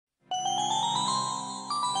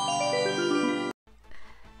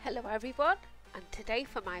everyone, and today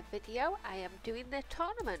for my video I am doing the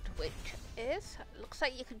tournament, which is, looks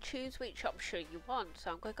like you can choose which option you want, so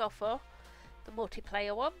I'm going to go for the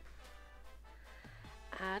multiplayer one.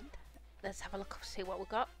 And let's have a look and see what we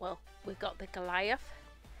got. Well, we've got the Goliath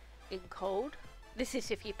in code. This is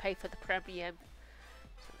if you pay for the premium,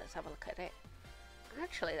 so let's have a look at it.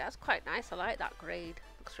 Actually, that's quite nice. I like that grade,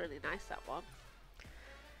 looks really nice, that one.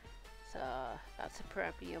 So that's a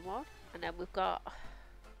premium one. And then we've got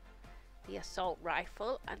the assault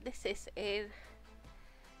rifle, and this is in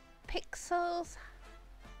Pixelated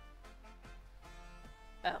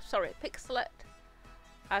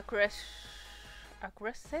Aggression.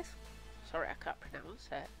 Sorry, I can't pronounce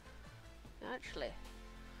it. Actually,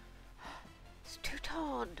 it's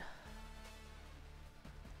two-toned.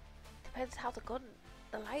 Depends how the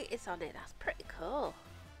light is on it. That's pretty cool.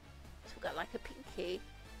 So we've got like a pinky,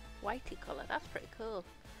 whitey colour. That's pretty cool.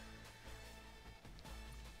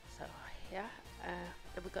 So yeah,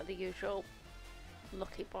 then we've got the usual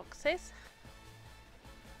lucky boxes.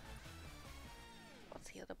 What's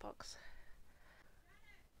the other box?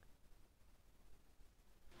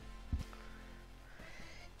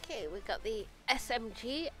 Okay, we've got the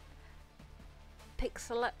SMG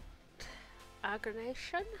Pixelated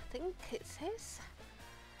Aggression, I think it says.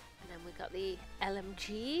 And then we've got the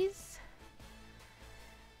LMGs.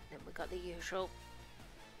 Then we've got the usual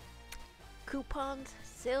coupons,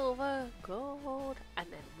 silver, gold, and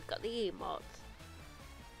then we've got the emotes.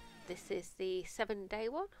 This is the 7-day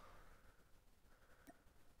one,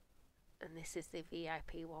 and this is the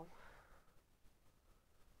VIP one.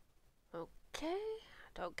 Okay, I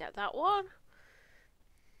don't get that one.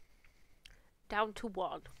 Down to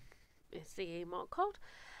 1 is the emote code.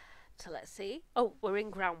 So let's see. Oh, we're in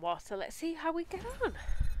ground war, so let's see how we get on.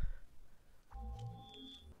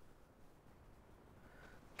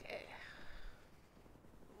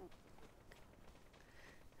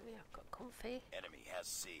 Comfy. Enemy has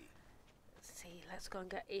C. C, let's go and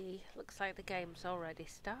get E. Looks like the game's already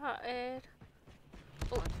started.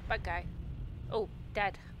 Oh, bad guy. Oh,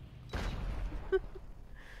 dead.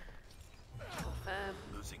 Confirm.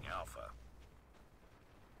 Losing Alpha.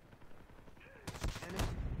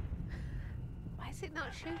 Why is it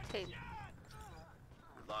not shooting?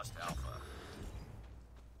 We lost Alpha.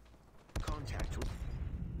 Contact with...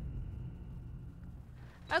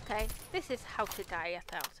 Okay, this is how to die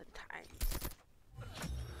 1,000 times.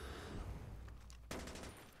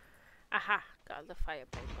 Aha, got the fire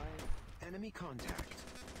blade going. Enemy contact.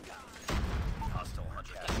 Hostile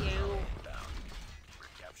hunter. You. We're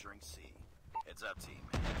capturing C. Heads up, team.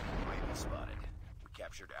 UAV spotted. We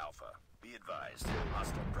captured Alpha. Be advised.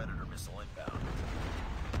 Hostile Predator missile inbound.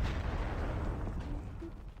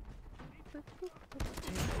 Enemy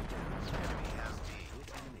has D.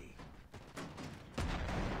 Enemy.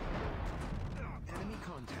 Enemy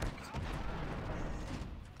contact.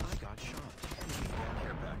 I got shot. Enemy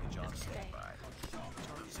Care package on standby.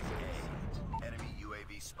 Losing A. Enemy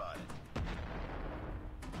UAV spotted.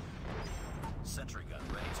 Sentry gun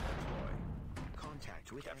ready to deploy.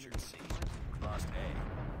 contact with Captured enemy. C. We lost A.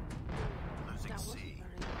 Losing That wasn't C.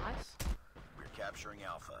 very nice. We're capturing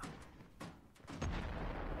Alpha.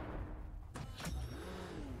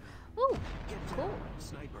 Ooh, Get cool. down,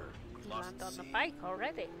 sniper. We You lost land on C. the bike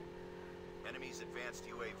already. Enemy's advanced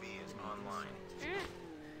UAV is online.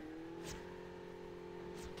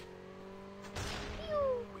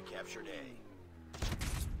 We captured A.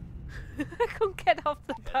 I couldn't get off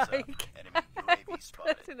the Heads up. bike. Enemy UAV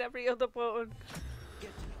spotted. Pressing every other button.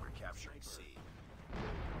 We're capturing C.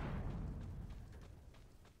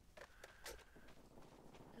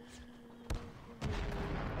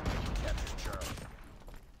 Captured Charlie.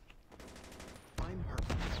 I'm hurt.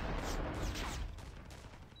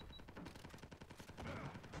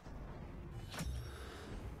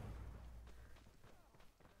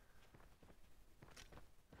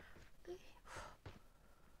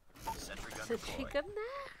 Sentry gun Is she deployed. gun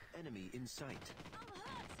there? Enemy in sight.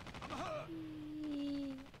 I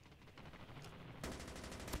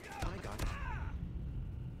got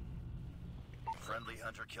Friendly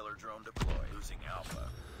hunter-killer drone deployed. Losing Alpha.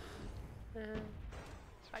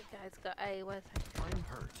 That guy's got A with it. I'm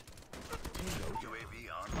hurt. Tango. UAV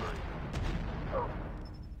online.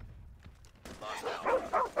 Lost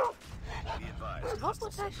Alpha. Be advised. What was hostile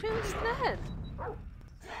I sentry gun shooting spotted. then?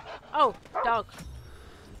 Oh, dog.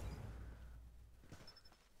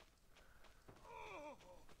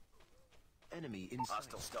 Enemy in sight.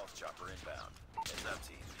 Hostile stealth chopper inbound. Heads up,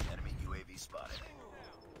 team. Enemy UAV spotted.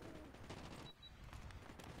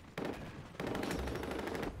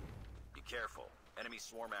 Be careful. Enemy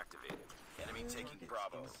swarm activated. Enemy taking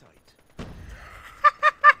Bravo. In sight.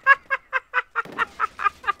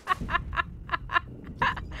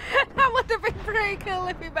 pretty cool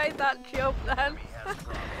if he made that jump then. Enemy has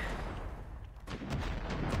problem.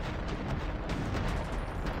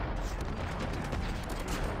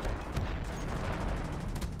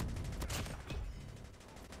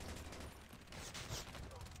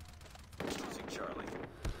 Losing Charlie.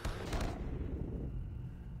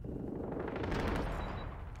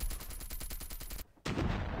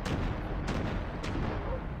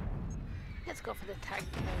 Let's go for the tank.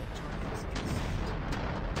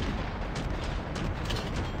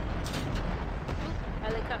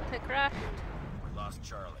 Helicopter crash. We lost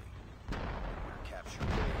Charlie. We're captured.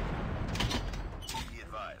 Be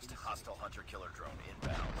advised, hostile hunter-killer drone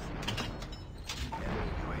inbound.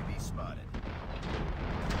 Enemy UAV spotted.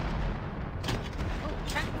 Oh,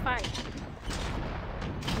 tank fight.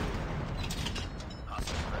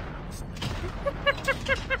 Hostile predator missile.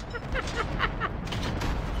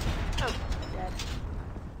 Oh, dead.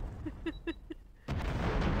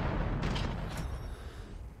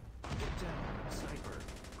 Get down. Sniper.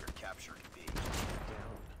 We're capturing B.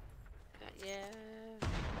 Down. Yeah.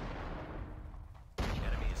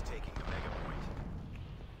 Enemy is taking a mega point.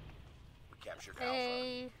 We captured Alpha.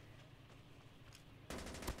 Hey.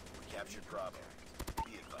 We captured Bravo.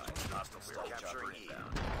 Be advised, hostile stealth chopper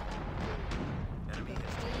inbound. Enemy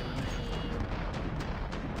has taken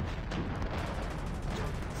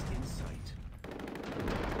Targets in sight.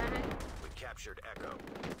 We captured Echo.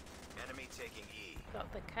 Enemy taking E.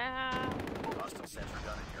 Got the car. Hostile sentry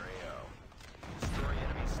gun in your AO. Destroy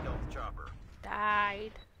enemy stealth chopper.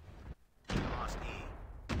 Died. We lost E.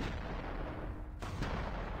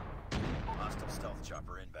 Hostile stealth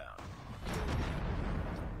chopper inbound.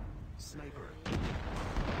 Sniper.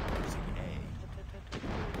 Losing A.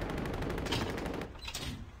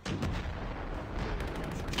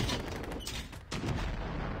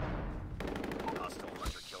 Hostile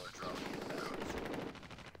hunter-killer drone inbound.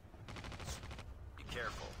 Be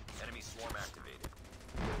careful. Enemy swarm activated.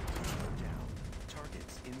 Down.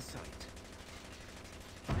 Targets in sight.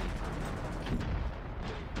 My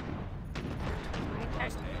tank.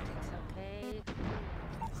 Lost A. It's okay.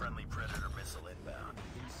 Friendly predator missile inbound.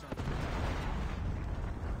 Inside.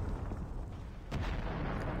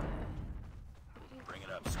 Bring it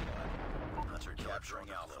up, squad. Hunter capturing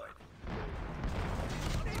Alpha.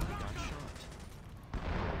 Got shot.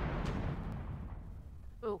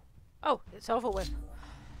 Oh. Oh, it's over with. We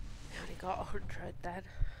only got 100 then.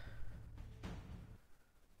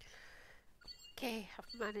 Okay,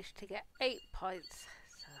 I've managed to get 8 points.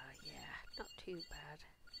 So yeah, not too bad.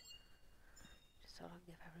 Just so I'll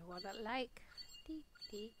give everyone a like. Dee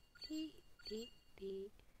dee dee dee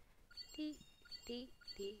dee dee dee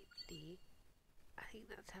dee dee. I think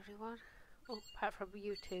that's everyone. Oh, apart from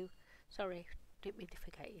you two. Sorry, didn't mean to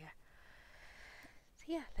forget you. So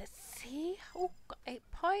yeah, let's see. Oh, got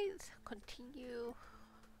 8 points. Continue.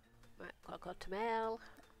 Right, gotta go to mail.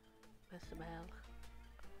 Where's the mail?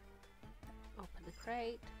 Open the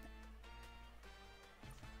crate.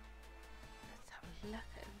 Let's have a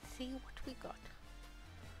look and see what we got.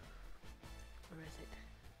 Where is it?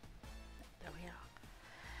 There we are.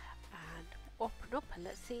 And open up and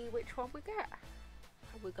let's see which one we get.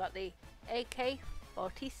 And we got the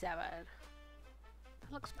AK-47.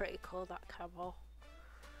 That looks pretty cool, that camo.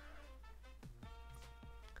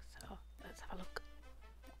 So let's have a look.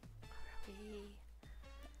 Where are we?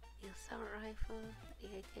 The assault rifle, the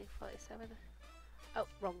AK-47. Oh,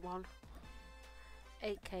 wrong one.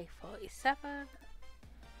 AK-47.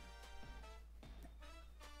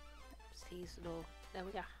 Seasonal. There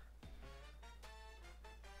we go.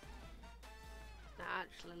 That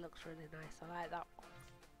actually looks really nice. I like that one.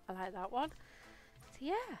 I like that one. So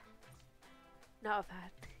yeah. Not a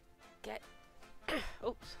bad get.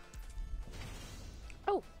 Oops.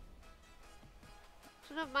 Oh.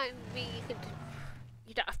 So don't mind me.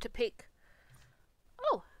 You don't have to pick.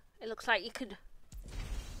 Oh, it looks like you can.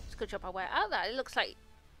 It's a good job I went out there. It looks like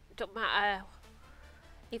it don't matter.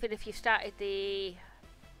 Even if you started the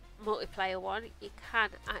multiplayer one, you can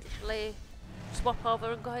actually swap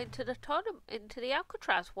over and go into the tournament, into the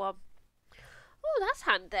Alcatraz one. Oh, that's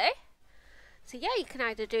handy. So yeah, you can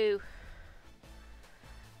either do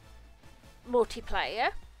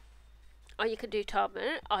multiplayer, or you can do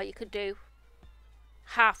tournament, or you can do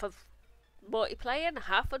half of multiplayer and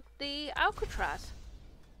half of the Alcatraz.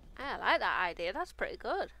 I like that idea. That's pretty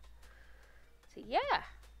good. So yeah,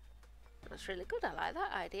 that's really good. I like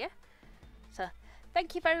that idea. So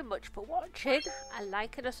thank you very much for watching. A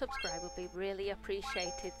like and a subscribe would be really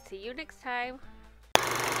appreciated. See you next time.